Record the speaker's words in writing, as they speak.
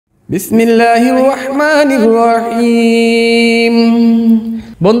বিসমিল্লাহির রহমানির রহিম।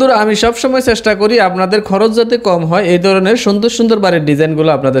 বন্ধুরা, আমি সব সময় চেষ্টা করি আপনাদের খরচ যাতে কম হয় এই ধরনের সুন্দর সুন্দর বাড়ির ডিজাইনগুলো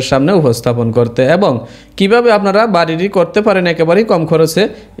আপনাদের সামনে উপস্থাপন করতে এবং কিভাবে আপনারা বাড়িটি করতে পারেন একেবারেই কম খরচে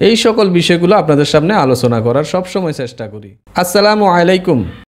এই সকল বিষয়গুলো আপনাদের সামনে আলোচনা করার সব সময় চেষ্টা করি। আসসালামু আলাইকুম।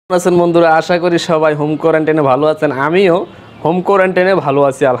 আছেন বন্ধুরা, আশা করি সবাই হোম কোয়ারেন্টাইনে ভালো আছেন। আমিও হোম কোয়ারেন্টাইনে ভালো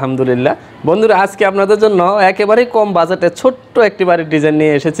আছি আলহামদুলিল্লাহ। বন্ধুরা, আজকে আপনাদের জন্য একেবারেই কম বাজেটে ছোট্ট একটি বাড়ির ডিজাইন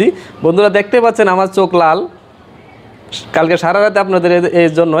নিয়ে এসেছি। বন্ধুরা, দেখতে পাচ্ছেন আমার চোখ লাল। কালকে সারা রাতে আপনাদের এই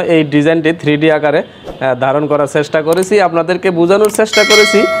জন্য এই ডিজাইনটি 3D আকারে ধারণ করার চেষ্টা করেছি, আপনাদেরকে বোঝানোর চেষ্টা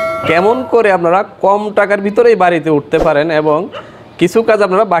করেছি কেমন করে আপনারা কম টাকার ভিতরেই বাড়িতে উঠতে পারেন এবং কিছু কাজ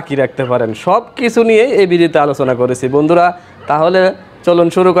আপনারা বাকি রাখতে পারেন। সব কিছু নিয়ে এই ভিডিওতে আলোচনা করেছি। বন্ধুরা, তাহলে চলুন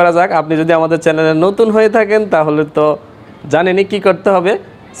শুরু করা যাক। আপনি যদি আমাদের চ্যানেলে নতুন হয়ে থাকেন তাহলে তো জানেনই কী করতে হবে,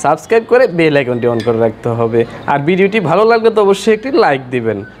 সাবস্ক্রাইব করে বেল আইকনটি অন করে রাখতে হবে। আর ভিডিওটি ভালো লাগলে তো অবশ্যই একটি লাইক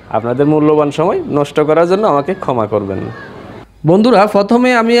দিবেন। আপনাদের মূল্যবান সময় নষ্ট করার জন্য আমাকে ক্ষমা করবেন। বন্ধুরা, প্রথমে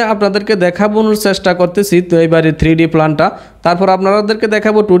আমি আপনাদেরকে দেখানোর চেষ্টা করতেছি তো এই বাড়ির 3D প্ল্যানটা, তারপর আপনাদেরকে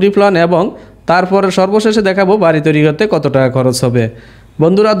দেখাবো 2D প্ল্যান এবং তারপরে সর্বশেষে দেখাবো বাড়ি তৈরি করতে কত টাকা খরচ হবে।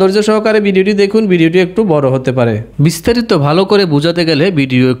 বন্ধুরা, ধৈর্য সহকারে ভিডিওটি দেখুন, ভিডিওটি একটু বড় হতে পারে। বিস্তারিত ভালো করে বোঝাতে গেলে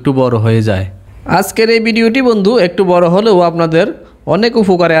ভিডিও একটু বড় হয়ে যায়। আজকের এই ভিডিওটি বন্ধু একটু বড় হলেও আপনাদের অনেক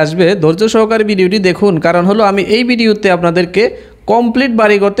উপকারে আসবে। ধৈর্য সহকারে ভিডিওটি দেখুন, কারণ হলো আমি এই ভিডিওতে আপনাদেরকে কমপ্লিট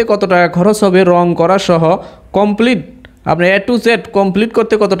বাড়ি করতে কত টাকা খরচ হবে, রং করা সহ কমপ্লিট আপনার A to Z কমপ্লিট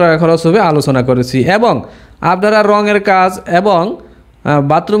করতে কত টাকা খরচ হবে আলোচনা করেছি এবং আপনারা রঙের কাজ এবং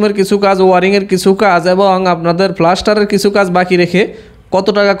বাথরুমের কিছু কাজ, ওয়ারিংয়ের কিছু কাজ এবং আপনাদের প্লাস্টারের কিছু কাজ বাকি রেখে কত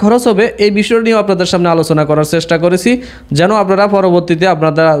টাকা খরচ হবে এই বিষয় নিয়েও আপনাদের সামনে আলোচনা করার চেষ্টা করেছি, যেন আপনারা পরবর্তীতে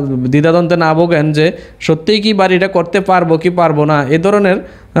আপনারা দ্বিধাদ্বন্দ্বে না ভোগেন যে সত্যিই কি বাড়িটা করতে পারবো কি পারবো না, এ ধরনের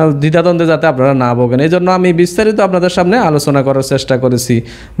দ্বিধাদ্বন্দ্বে যাতে আপনারা না ভোগেন। এই জন্য আমি বিস্তারিত আপনাদের সামনে আলোচনা করার চেষ্টা করেছি।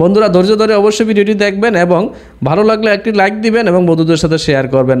 বন্ধুরা, ধৈর্য ধরে অবশ্যই ভিডিওটি দেখবেন এবং ভালো লাগলে একটি লাইক দিবেন এবং বন্ধুদের সাথে শেয়ার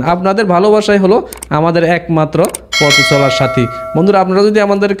করবেন। আপনাদের ভালোবাসাই হলো আমাদের একমাত্র পথ চলার সাথী। বন্ধুরা, আপনারা যদি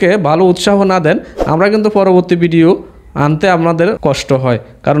আমাদেরকে ভালো উৎসাহ না দেন আমরা কিন্তু পরবর্তী ভিডিও আনতে আপনাদের কষ্ট হয়,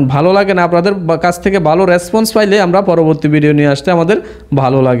 কারণ ভালো লাগে না। আপনাদের কাছ থেকে ভালো রেসপন্স পাইলে আমরা পরবর্তী ভিডিও নিয়ে আসতে আমাদের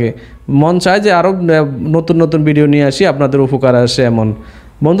ভালো লাগে, মন চায় যে আরও নতুন নতুন ভিডিও নিয়ে আসি আপনাদের উপকার আসে এমন।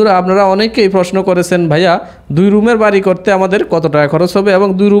 বন্ধুরা, আপনারা অনেকেই প্রশ্ন করেছেন, ভাইয়া 2 রুমের বাড়ি করতে আমাদের কত টাকা খরচ হবে এবং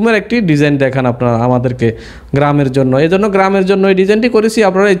 2 রুমের একটি ডিজাইন দেখান আপনারা আমাদেরকে গ্রামের জন্য। এই জন্য গ্রামের জন্য এই ডিজাইনটি করেছি।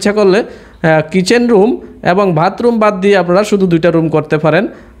 আপনারা ইচ্ছা করলে কিচেন রুম এবং বাথরুম বাদ দিয়ে আপনারা শুধু 2টা রুম করতে পারেন।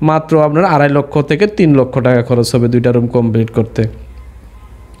 মাত্র আপনার 2.5 লক্ষ থেকে 3 লক্ষ টাকা খরচ হবে 2টা রুম কমপ্লিট করতে।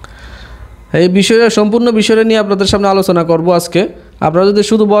 এই বিষয়ে সম্পূর্ণ বিষয় নিয়ে আপনাদের সামনে আলোচনা করব আজকে। আপনারা যদি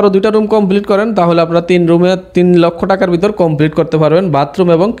শুধু বড় 2টা রুম কমপ্লিট করেন তাহলে আপনারা 3 রুমে 3 লক্ষ টাকার ভিতর কমপ্লিট করতে পারবেন, বাথরুম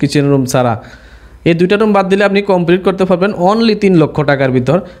এবং কিচেন রুম ছাড়া। এই 2টা রুম বাদ দিলে আপনি কমপ্লিট করতে পারবেন অনলি 3 লক্ষ টাকার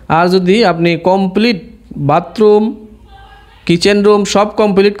ভিতর। আর যদি আপনি কমপ্লিট বাথরুম কিচেন রুম সব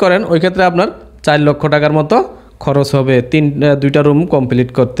কমপ্লিট করেন ওই ক্ষেত্রে আপনার 4 লক্ষ টাকার মতো খরচ হবে 2টা রুম কমপ্লিট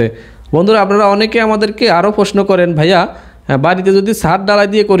করতে। বন্ধুরা, আপনারা অনেকে আমাদেরকে আরও প্রশ্ন করেন, ভাইয়া বাড়িতে যদি ছাদ ঢালাই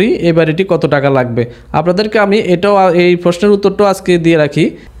দিয়ে করি এই বাড়িটি কত টাকা লাগবে। আপনাদেরকে আমি এই প্রশ্নের উত্তরটাও আজকে দিয়ে রাখি।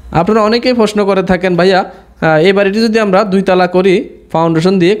 আপনারা অনেকেই প্রশ্ন করে থাকেন, ভাইয়া এই বাড়িটি যদি আমরা 2 তালা করি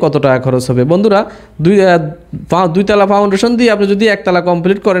ফাউন্ডেশন দিয়ে কত টাকা খরচ হবে। বন্ধুরা, 2 তালা ফাউন্ডেশন দিয়ে আপনি যদি 1 তালা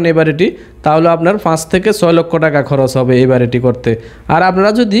কমপ্লিট করেন এই বাড়িটি তাহলে আপনার 5 থেকে 6 লক্ষ টাকা খরচ হবে এই বাড়িটি করতে। আর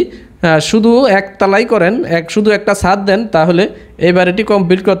আপনারা যদি শুধু 1 তালাই করেন, শুধু একটা ছাদ দেন তাহলে এই বাড়িটি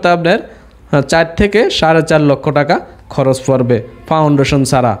কমপ্লিট করতে আপনার 4 থেকে 4.5 লক্ষ টাকা খরচ পড়বে ফাউন্ডেশন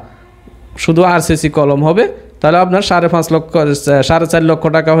ছাড়া। শুধু RCC কলম হবে তাহলে আপনার 4.5 লক্ষ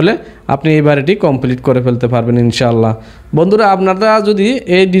টাকা হলে আপনি এই বাড়িটি কমপ্লিট করে ফেলতে পারবেন ইনশাআল্লাহ। বন্ধুরা, আপনারা যদি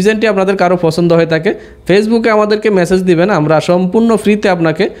এই ডিজাইনটি আপনাদের কারো পছন্দ হয়ে থাকে ফেসবুকে আমাদেরকে মেসেজ দিবেন, আমরা সম্পূর্ণ ফ্রিতে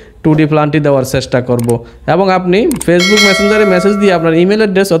আপনাকে 2D প্ল্যানটি দেওয়ার চেষ্টা করব এবং আপনি ফেসবুক মেসেঞ্জারে মেসেজ দিয়ে আপনার ইমেল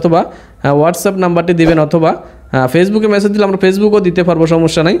অ্যাড্রেস অথবা হোয়াটসঅ্যাপ নাম্বারটি দিবেন, অথবা ফেসবুকে মেসেজ দিলে আমরা ফেসবুকও দিতে পারবো,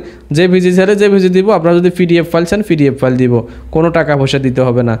 সমস্যা নাই। যে ভিজি ছেড়ে যে ভিজি দিব, আপনারা যদি PDF ফাইল চান PDF ফাইল দিব, কোনো টাকা পয়সা দিতে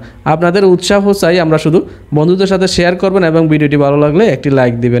হবে না। আপনাদের উৎসাহ চাই, আমরা শুধু বন্ধুদের সাথে শেয়ার করবেন এবং ভিডিওটি ভালো লাগলে একটি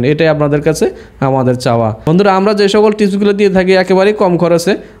লাইক দিবেন, এটাই আপনাদের কাছে আমাদের চাওয়া। বন্ধুরা, আমরা যে সকল টিপসগুলো দিয়ে থাকি একেবারেই কম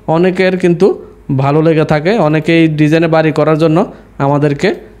খরচে, অনেকের কিন্তু ভালো লেগে থাকে। অনেকেই ডিজাইনে বাড়ি করার জন্য আমাদেরকে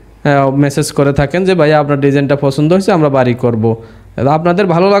মেসেজ করে থাকেন যে ভাইয়া আপনার ডিজাইনটা পছন্দ হয়েছে, আমরা বাড়ি করব। আপনাদের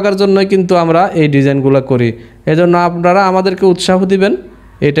ভালো লাগার জন্যই কিন্তু আমরা এই ডিজাইনগুলো করি। এজন্য আপনারা আমাদেরকে উৎসাহ দিবেন,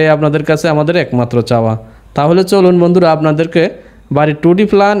 এটাই আপনাদের কাছে আমাদের একমাত্র চাওয়া। তাহলে চলুন বন্ধুরা, আপনাদেরকে বাড়ির 2D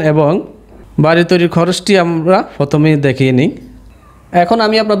প্ল্যান এবং বাড়ি তৈরির খরচটি আমরা প্রথমেই দেখিয়ে নিই। এখন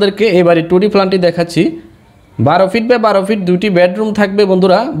আমি আপনাদেরকে এই বাড়ির 2D প্ল্যানটি দেখাচ্ছি। 12 ফিট বাই 12 ফিট 2টি বেডরুম থাকবে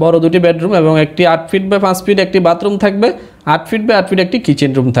বন্ধুরা, বড় 2টি বেডরুম এবং একটি 8 ফিট বাই 5 ফিট একটি বাথরুম থাকবে 8 ফিট বাই 8 ফিট একটি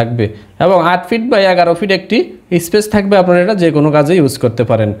কিচেন রুম থাকবে এবং 8 ফিট বাই 11 ফিট একটি স্পেস থাকবে। আপনারা এটা যে কোনো কাজে ইউজ করতে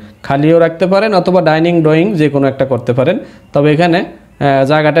পারেন, খালিও রাখতে পারেন অথবা ডাইনিং ড্রয়িং যে কোনো একটা করতে পারেন। তবে এখানে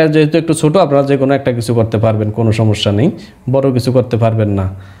জায়গাটা যেহেতু একটু ছোটো, আপনারা যে কোনো একটা কিছু করতে পারবেন, কোনো সমস্যা নেই, বড় কিছু করতে পারবেন না।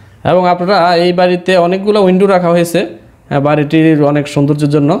 এবং আপনারা এই বাড়িতে অনেকগুলো উইন্ডো রাখা হয়েছে বাড়িটির অনেক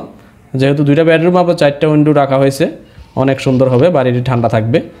সৌন্দর্যের জন্য। যেহেতু 2টা বেডরুম, আপনার 4টা উইন্ডো রাখা হয়েছে, অনেক সুন্দর হবে, বাড়িটি ঠান্ডা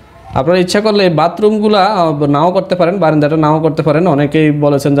থাকবে। আপনারা ইচ্ছা করলে বাথরুমগুলা নাও করতে পারেন, বারান্দাটা নাও করতে পারেন। অনেকেই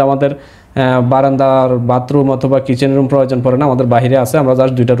বলেছেন যে আমাদের বারান্দার বাথরুম অথবা কিচেন রুম প্রয়োজন পড়ে না, আমাদের বাইরে আছে, আমরা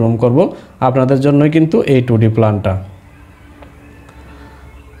জাস্ট 2টা রুম করব। আপনাদের জন্যই কিন্তু এই 2D প্ল্যানটা।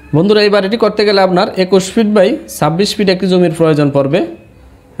 বন্ধুরা, এই বাড়িটি করতে গেলে আপনার 21 ফিট বাই 26 ফিট একটি জমির প্রয়োজন পড়বে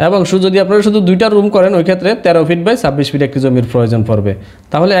এবং যদি আপনারা শুধু 2টা রুম করেন ওই ক্ষেত্রে 13 ফিট বাই 26 ফিট একটি জমির প্রয়োজন পড়বে।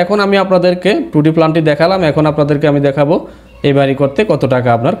 তাহলে এখন আমি আপনাদেরকে 2D প্ল্যানটি দেখালাম, এখন আপনাদেরকে আমি দেখাবো এই বাড়ি করতে কত টাকা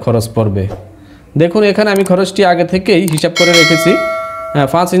আপনার খরচ পড়বে। দেখুন, এখানে আমি খরচটি আগে থেকেই হিসাব করে রেখেছি।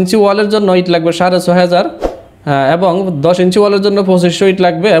 5 ইঞ্চি ওয়ালের জন্য ইট লাগবে 6500 এবং 10 ইঞ্চি ওয়ালের জন্য 2500 ইট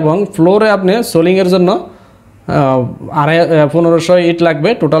লাগবে এবং ফ্লোরে আপনি সোলিংয়ের জন্য 1500 ইট লাগবে,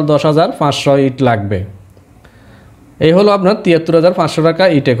 টোটাল 10,500 ইট লাগবে। এই হলো আপনার 73,500 টাকা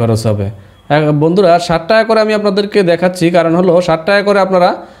ইটে খরচ হবে। বন্ধুরা, 60 টাকা করে আমি আপনাদেরকে দেখাচ্ছি, কারণ হলো 60 টাকা করে আপনারা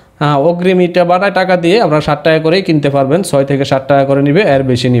অগ্রিম ইটা বাটায় টাকা দিয়ে আপনারা 60 টাকা করেই কিনতে পারবেন। 6 থেকে 60 টাকা করে নিবে, এর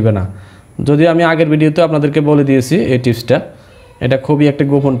বেশি নিবে না। যদি আমি আগের ভিডিওতে আপনাদেরকে বলে দিয়েছি এই টিপসটা, এটা খুবই একটা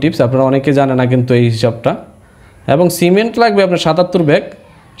গোপন টিপস, আপনারা অনেকে জানে না কিন্তু এই হিসাবটা। এবং সিমেন্ট লাগবে আপনার 77 ব্যাগ।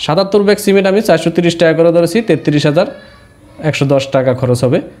 77 ব্যাগ সিমেন্ট আমি 430 টাকা করে ধরেছি, 33,110 টাকা খরচ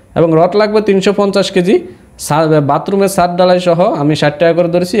হবে। এবং রড লাগবে 350 কেজি। বাথরুমের ছাদ ডালাই সহ আমি 60 টাকা করে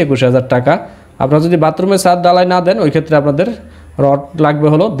ধরেছি, 21,000 টাকা। আপনারা যদি বাথরুমের ছাদ ডালাই না দেন ওই ক্ষেত্রে আপনাদের রড লাগবে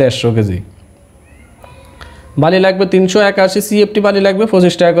হলো 150 কেজি। বালি লাগবে 381 CFT বালি লাগবে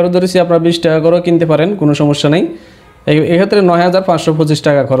 25 টাকা করে ধরেছি, আপনারা 20 টাকা করেও কিনতে পারেন, কোনো সমস্যা নেই। এক্ষেত্রে 9,525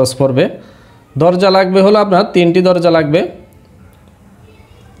 টাকা খরচ পড়বে। দরজা লাগবে হলো আপনার 3টি দরজা লাগবে।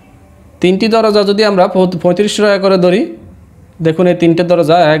 3টি দরজা যদি আমরা 3500 টাকা করে ধরি, দেখুন এই 3টে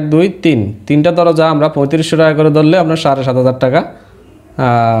দরজা 1 2 3, 3টা দরজা আমরা 3500 টাকা করে ধরলে আপনার 7,500 টাকা,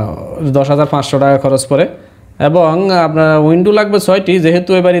 10,500 টাকা খরচ পড়ে। এবং আপনার উইন্ডো লাগবে 6টি, যেহেতু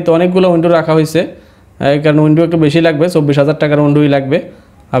এই বাড়িতে অনেকগুলো উইন্ডো রাখা হয়েছে এই কারণে উইন্ডো একটু বেশি লাগবে, 24,000 টাকার উইন্ডোই লাগবে।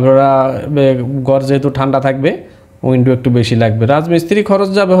 আপনারা ঘর যেহেতু ঠান্ডা থাকবে উইন্ডো একটু বেশি লাগবে। রাজমিস্ত্রি খরচ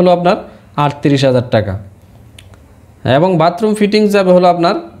যাবে হলো আপনার 38,000 টাকা এবং বাথরুম ফিটিংস যাবে হলো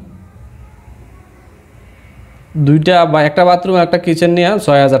আপনার 2টা বা একটা বাথরুম একটা কিচেন নিয়ে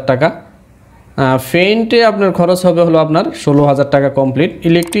 6,000 টাকা। পেইন্টে আপনার খরচ হবে হলো আপনার 16,000 টাকা কমপ্লিট।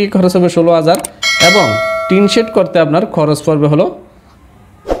 ইলেকট্রিক খরচ হবে 16,000 এবং টিন শেড করতে আপনার খরচ পড়বে হলো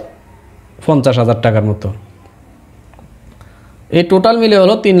 50,000 টাকার মতো। এই টোটাল মিলে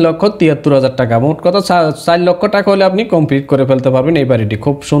হলো 3,73,000 টাকা। মোট কথা 4 লক্ষ টাকা হলে আপনি কমপ্লিট করে ফেলতে পারবেন এই বাড়িটি।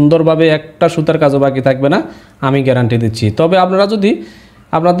 খুব সুন্দরভাবে, একটা সুতার কাজও বাকি থাকবে না, আমি গ্যারান্টি দিচ্ছি। তবে আপনারা যদি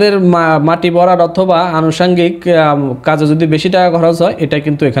আপনাদের মাটি ভরাট অথবা আনুষঙ্গিক কাজে যদি বেশি টাকা খরচ হয়, এটা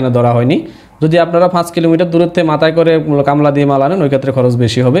কিন্তু এখানে ধরা হয়নি। যদি আপনারা 5 কিলোমিটার দূরত্বে মাথায় করে কামলা দিয়ে মাল আনেন ওই ক্ষেত্রে খরচ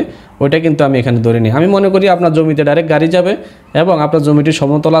বেশি হবে, ওইটা কিন্তু আমি এখানে ধরিনি। আমি মনে করি আপনার জমিতে ডাইরেক্ট গাড়ি যাবে এবং আপনার জমিটি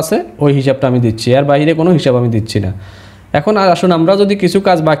সমতল আছে, ওই হিসাবটা আমি দিচ্ছি, এর বাইরে কোনো হিসাব আমি দিচ্ছি না। এখন আসুন আমরা যদি কিছু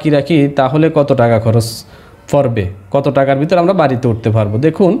কাজ বাকি রাখি তাহলে কত টাকা খরচ পড়বে, কত টাকার ভিতরে আমরা বাড়িতে উঠতে পারবো।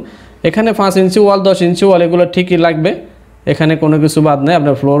 দেখুন, এখানে 5 ইঞ্চি ওয়াল 10 ইঞ্চি ওয়াল এগুলো ঠিকই লাগবে, এখানে কোনো কিছু বাদ নেই।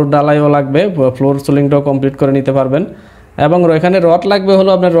 আপনার ফ্লোর ডালাইও লাগবে, ফ্লোর সিলিংটাও কমপ্লিট করে নিতে পারবেন। এবং এখানে রড লাগবে হলো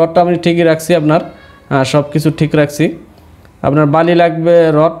আপনার, রডটা আমি ঠিকই রাখছি, আপনার সব কিছু ঠিক রাখছি। আপনার বালি লাগবে,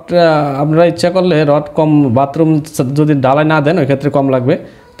 রড আপনারা ইচ্ছা করলে রড কম, বাথরুম যদি ডালাই না দেন ওই ক্ষেত্রে কম লাগবে,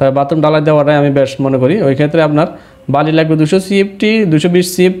 তবে বাথরুম ডালাই দেওয়াটাই আমি বেশ মনে করি। ওই ক্ষেত্রে আপনার বালি লাগবে 200 CFT, 220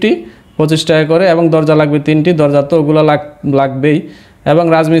 CFT 25 টাকা করে এবং দরজা লাগবে 3টি, দরজা তো ওগুলো লাগবেই। এবং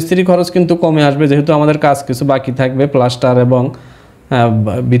রাজমিস্ত্রি খরচ কিন্তু কমে আসবে, যেহেতু আমাদের কাজ কিছু বাকি থাকবে, প্লাস্টার এবং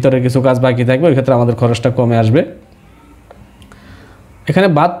ভিতরে কিছু কাজ বাকি থাকবে, ওই ক্ষেত্রে আমাদের খরচটা কমে আসবে। এখানে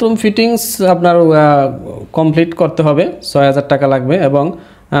বাথরুম ফিটিংস আপনার কমপ্লিট করতে হবে, 6,000 টাকা লাগবে। এবং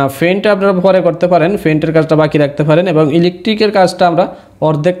পেইন্ট আপনারা পরে করতে পারেন, পেইন্টের কাজটা বাকি রাখতে পারেন। এবং ইলেকট্রিকের কাজটা আমরা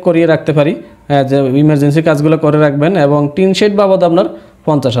অর্ধেক করিয়ে রাখতে পারি, যে ইমার্জেন্সি কাজগুলো করে রাখবেন। এবং টিন শেড বাবদ আপনার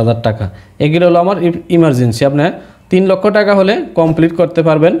 50,000 টাকা, এগুলো হলো আমার ইমার্জেন্সি। আপনার 3 লক্ষ টাকা হলে কমপ্লিট করতে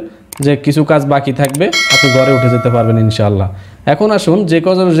পারবেন, যে কিছু কাজ বাকি থাকবে আপনি ঘরে উঠে যেতে পারবেন ইনশাআল্লাহ। এখন আসুন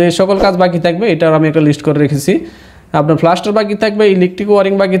যে সকল কাজ বাকি থাকবে এটার আমি একটা লিস্ট করে রেখেছি। আপনার প্লাস্টার বাকি থাকবে, ইলেকট্রিক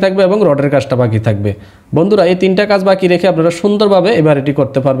ওয়ারিং বাকি থাকবে এবং রডের কাজটা বাকি থাকবে। বন্ধুরা, এই 3টা কাজ বাকি রেখে আপনারা সুন্দরভাবে এবার এটি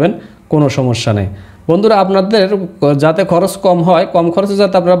করতে পারবেন, কোনো সমস্যা নেই। বন্ধুরা, আপনাদের যাতে খরচ কম হয়, কম খরচে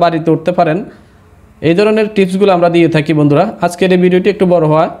যাতে আপনারা বাড়িতে উঠতে পারেন, এই ধরনের টিপসগুলো আমরা দিয়ে থাকি। বন্ধুরা, আজকের এই ভিডিওটি একটু বড়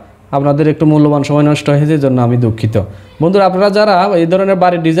হয়, আপনাদের একটু মূল্যবান সময় নষ্ট হয়েছে, এই জন্য আমি দুঃখিত। বন্ধুরা, আপনারা যারা এই ধরনের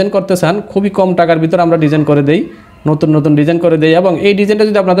বাড়ির ডিজাইন করতে চান, খুবই কম টাকার ভিতরে আমরা ডিজাইন করে দেই, নতুন নতুন ডিজাইন করে দেই, এবং এই ডিজাইনটা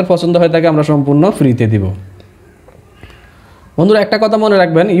যদি আপনাদের পছন্দ হয়ে থাকে আমরা সম্পূর্ণ ফ্রিতে দিব। বন্ধুরা, একটা কথা মনে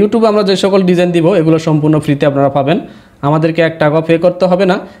রাখবেন, ইউটিউবে আমরা যে সকল ডিজাইন দিব এগুলো সম্পূর্ণ ফ্রিতে আপনারা পাবেন, আমাদেরকে 1 টাকা পে করতে হবে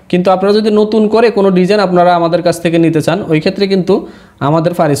না। কিন্তু আপনারা যদি নতুন করে কোনো ডিজাইন আপনারা আমাদের কাছ থেকে নিতে চান, ওই ক্ষেত্রে কিন্তু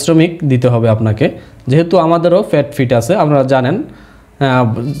আমাদের পারিশ্রমিক দিতে হবে আপনাকে, যেহেতু আমাদেরও ফিট আছে, আপনারা জানেন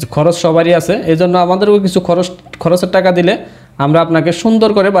খরচ সবারই আছে, এই জন্য আমাদেরও কিছু খরচের টাকা দিলে আমরা আপনাকে সুন্দর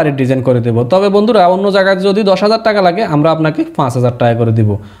করে বাড়ির ডিজাইন করে দেব। তবে বন্ধুরা, অন্য জায়গায় যদি 10,000 টাকা লাগে আমরা আপনাকে 5,000 টাকা করে দিব,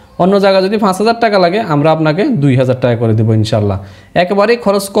 অন্য জায়গায় যদি 5,000 টাকা লাগে আমরা আপনাকে 2,000 টাকা করে দেবো ইনশাল্লাহ। একেবারেই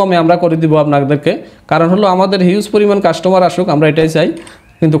খরচ কমে আমরা করে দিব আপনাদেরকে, কারণ হলো আমাদের হিউজ পরিমাণ কাস্টমার আসুক, আমরা এটাই চাই,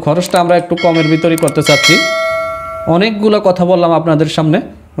 কিন্তু খরচটা আমরা একটু কমের ভিতরেই করতে চাচ্ছি। অনেকগুলো কথা বললাম আপনাদের সামনে,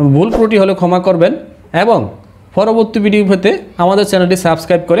 ভুল ত্রুটি হলে ক্ষমা করবেন, এবং পরবর্তী ভিডিও পেতে আমাদের চ্যানেলটি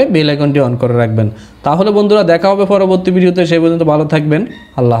সাবস্ক্রাইব করে বেল আইকনটি অন করে রাখবেন। তাহলে বন্ধুরা, দেখা হবে পরবর্তী ভিডিওতে, সেই পর্যন্ত ভালো থাকবেন,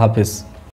 আল্লাহ হাফেজ।